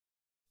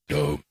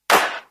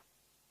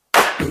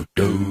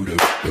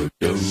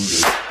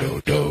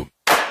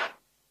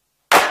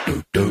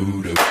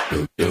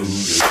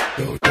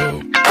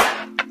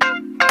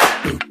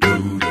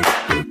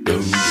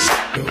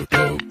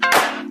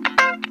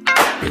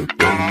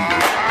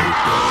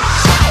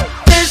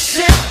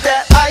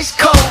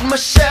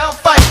Michelle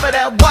fight for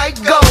that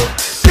white gold.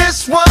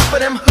 This one for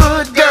them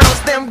hood girls,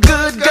 them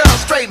good girls,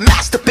 straight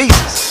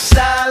masterpieces.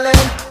 Stylin',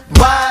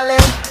 wildin',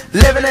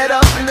 living it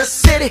up in the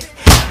city.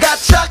 Got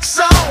Chuck's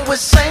on with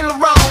Saint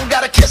Laurent.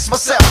 Gotta kiss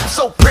myself, I'm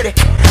so pretty.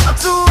 I'm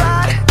too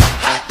hot.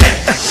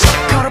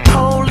 Call the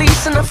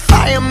police and the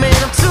fireman.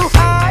 I'm too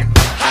hot.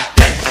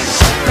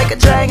 Make a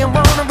dragon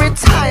wanna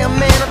retire,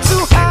 man. I'm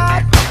too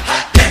hot.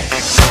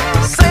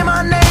 Say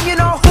my name, you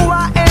know who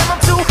I am.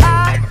 I'm too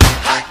hot.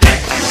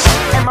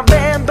 And my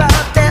band bought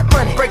that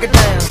money. Break it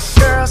down.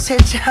 Girls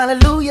hit you,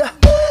 hallelujah.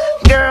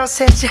 Girls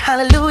hit you,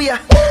 hallelujah.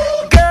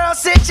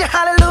 Girls hit you,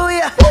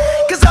 hallelujah.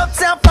 Cause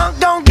Uptown Funk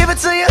don't give it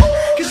to you.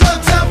 Cause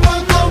Uptown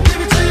Funk don't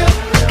give it to you.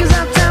 Cause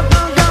Uptown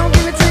Funk don't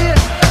give it to you.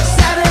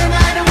 Saturday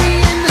night and we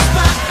in the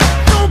spot.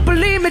 Don't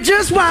believe me,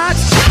 just watch.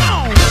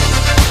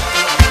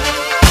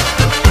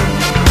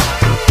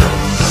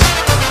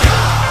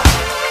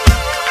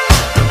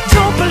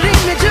 Don't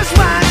believe me, just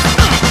watch.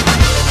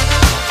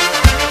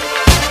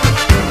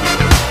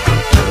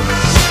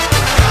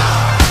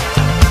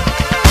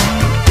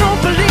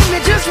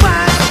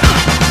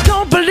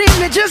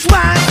 Just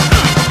watch.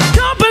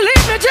 Don't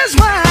believe me, just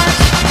watch.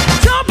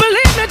 Don't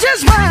believe me,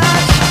 just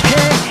watch.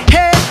 Hey,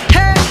 hey,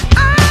 hey,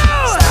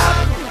 oh! Stop.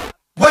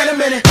 Wait a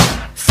minute.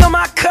 Fill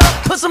my cup,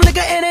 put some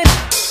nigga in it.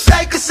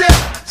 Take a sip,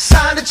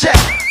 sign the check.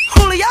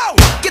 Julio,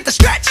 get the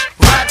stretch.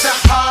 Right to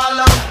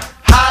Harlem,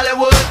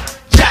 Hollywood,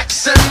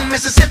 Jackson,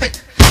 Mississippi.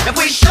 If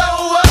we show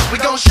up, we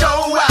gon'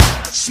 show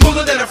out.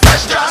 Smoother than a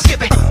fresh drop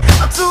skipping.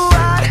 I'm too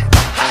hot.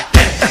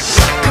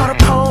 Call the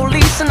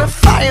police and the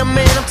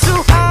fireman. I'm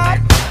too hot.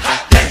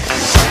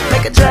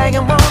 Make a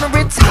dragon wanna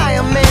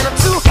retire, man. I'm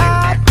too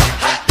hot.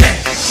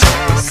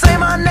 Say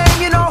my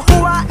name, you know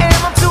who I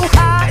am. I'm too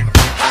hot.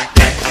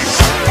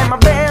 And my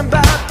band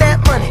bought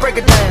that money. Break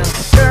it down.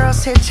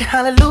 Girls hit you,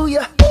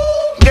 hallelujah.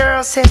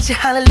 Girls hit you,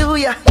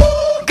 hallelujah.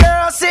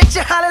 Girls hit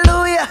you,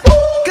 hallelujah.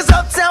 Cause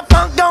Uptown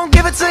Funk don't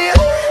give it to you.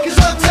 Cause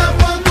Uptown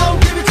Funk